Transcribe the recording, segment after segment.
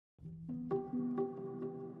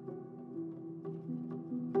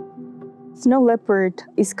Snow leopard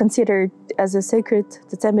is considered as a sacred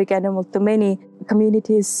totemic animal to many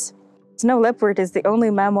communities. Snow leopard is the only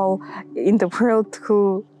mammal in the world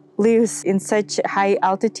who lives in such high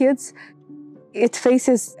altitudes. It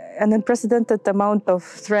faces an unprecedented amount of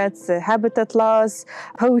threats, habitat loss,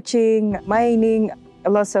 poaching, mining, a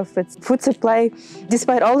loss of its food supply.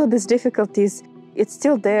 Despite all of these difficulties, it's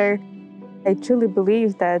still there. I truly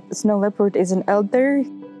believe that snow leopard is an elder.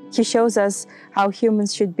 He shows us how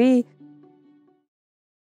humans should be.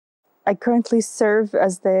 I currently serve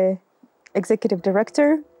as the executive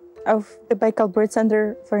director of the Baikal Buryat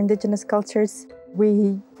Center for Indigenous Cultures.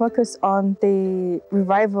 We focus on the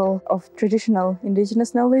revival of traditional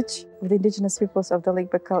indigenous knowledge of the indigenous peoples of the Lake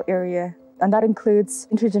Baikal area. And that includes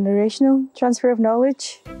intergenerational transfer of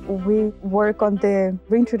knowledge. We work on the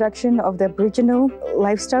reintroduction of the Aboriginal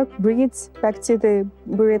livestock breeds back to the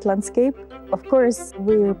Buryat landscape. Of course,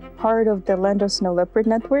 we're part of the Land of Snow Leopard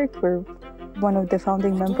Network. We're one of the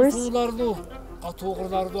founding members.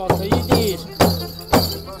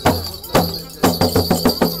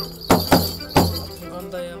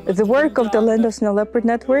 The work of the Land of Snow Leopard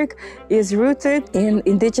Network is rooted in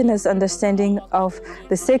indigenous understanding of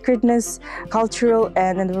the sacredness, cultural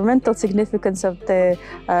and environmental significance of the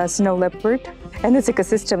snow leopard and its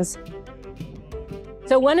ecosystems.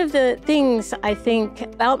 So one of the things I think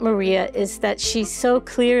about Maria is that she so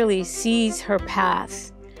clearly sees her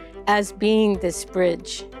path as being this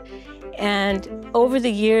bridge. And over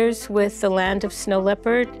the years with the Land of Snow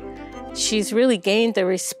Leopard, she's really gained the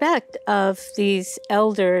respect of these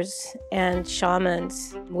elders and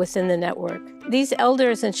shamans within the network. These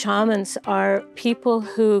elders and shamans are people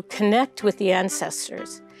who connect with the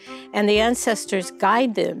ancestors, and the ancestors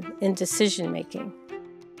guide them in decision-making.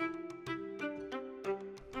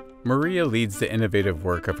 Maria leads the innovative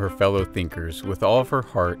work of her fellow thinkers with all of her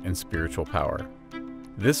heart and spiritual power.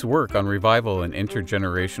 This work on revival and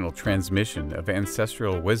intergenerational transmission of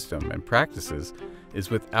ancestral wisdom and practices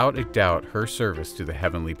is without a doubt her service to the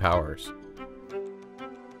heavenly powers.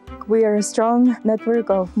 We are a strong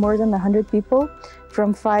network of more than 100 people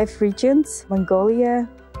from 5 regions: Mongolia,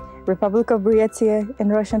 Republic of Buryatia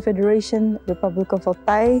and Russian Federation, Republic of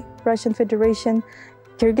Altai, Russian Federation,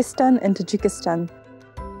 Kyrgyzstan and Tajikistan.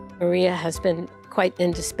 Maria has been quite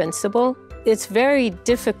indispensable. It's very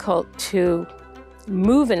difficult to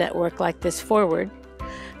move a network like this forward.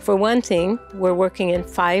 For one thing, we're working in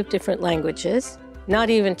 5 different languages,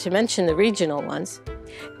 not even to mention the regional ones.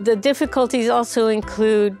 The difficulties also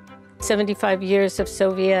include 75 years of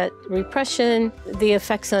Soviet repression, the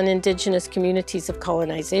effects on indigenous communities of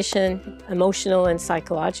colonization, emotional and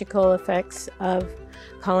psychological effects of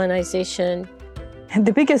colonization. And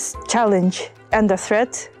the biggest challenge and the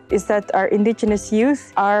threat is that our indigenous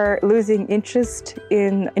youth are losing interest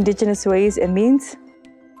in indigenous ways and means.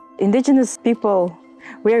 Indigenous people,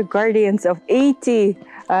 we are guardians of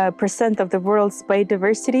 80% of the world's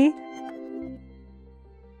biodiversity.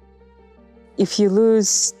 If you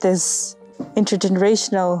lose this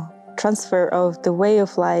intergenerational transfer of the way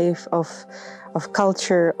of life, of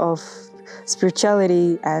culture, of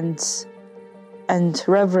spirituality and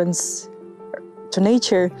reverence to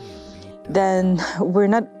nature, then we're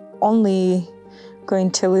not only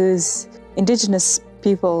going to lose indigenous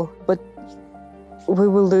people, but we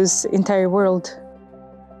will lose the entire world.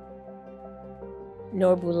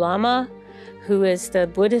 Norbu Lama, who is the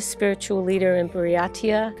Buddhist spiritual leader in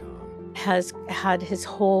Buryatia, has had his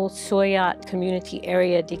whole Soyot community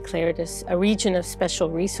area declared as a region of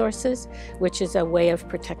special resources, which is a way of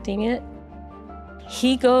protecting it.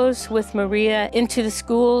 He goes with Maria into the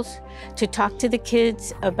schools to talk to the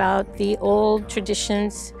kids about the old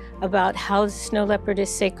traditions, about how the snow leopard is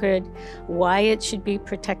sacred, why it should be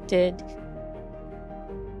protected.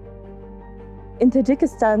 In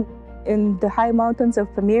Tajikistan, in the high mountains of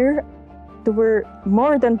Pamir, there were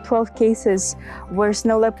more than 12 cases where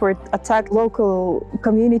snow leopard attacked local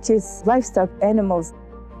communities' livestock animals.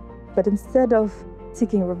 But instead of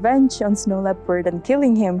seeking revenge on snow leopard and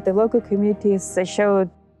killing him, the local communities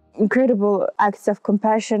showed incredible acts of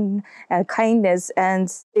compassion and kindness,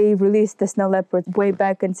 and they released the snow leopard way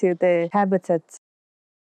back into the habitat.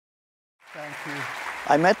 Thank you.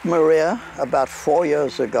 I met Maria about 4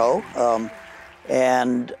 years ago,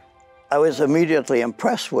 and I was immediately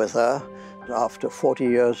impressed with her. After 40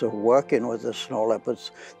 years of working with the snow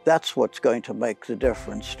leopards, that's what's going to make the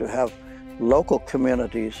difference, to have local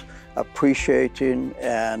communities appreciating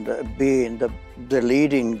and being the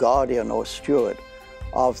leading guardian or steward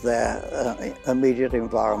of their immediate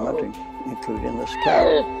environment, including this cow.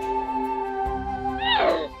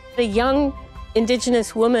 The young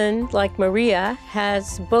Indigenous woman like Maria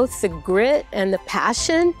has both the grit and the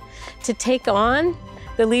passion to take on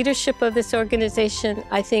the leadership of this organization,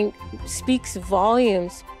 I think speaks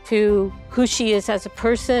volumes to who she is as a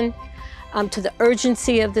person, to the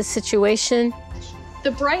urgency of the situation.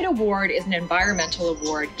 The Bright Award is an environmental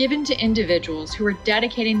award given to individuals who are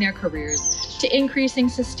dedicating their careers to increasing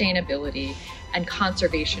sustainability and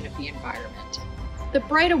conservation of the environment. The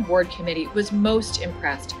Bright Award Committee was most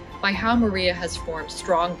impressed by how Maria has formed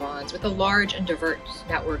strong bonds with a large and diverse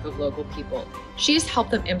network of local people. She has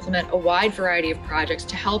helped them implement a wide variety of projects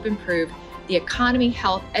to help improve the economy,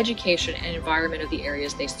 health, education, and environment of the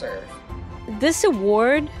areas they serve. This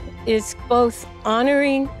award is both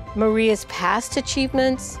honoring Maria's past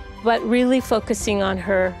achievements, but really focusing on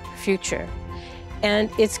her future.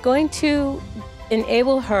 And it's going to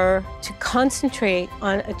enable her to concentrate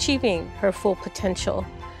on achieving her full potential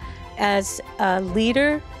as a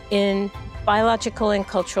leader in biological and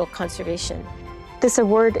cultural conservation. This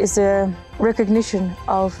award is a recognition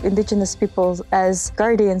of Indigenous peoples as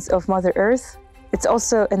guardians of Mother Earth. It's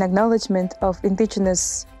also an acknowledgement of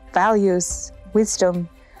Indigenous values, wisdom,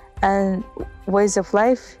 and ways of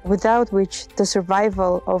life, without which the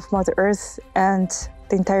survival of Mother Earth and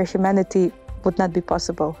the entire humanity would not be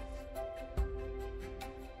possible.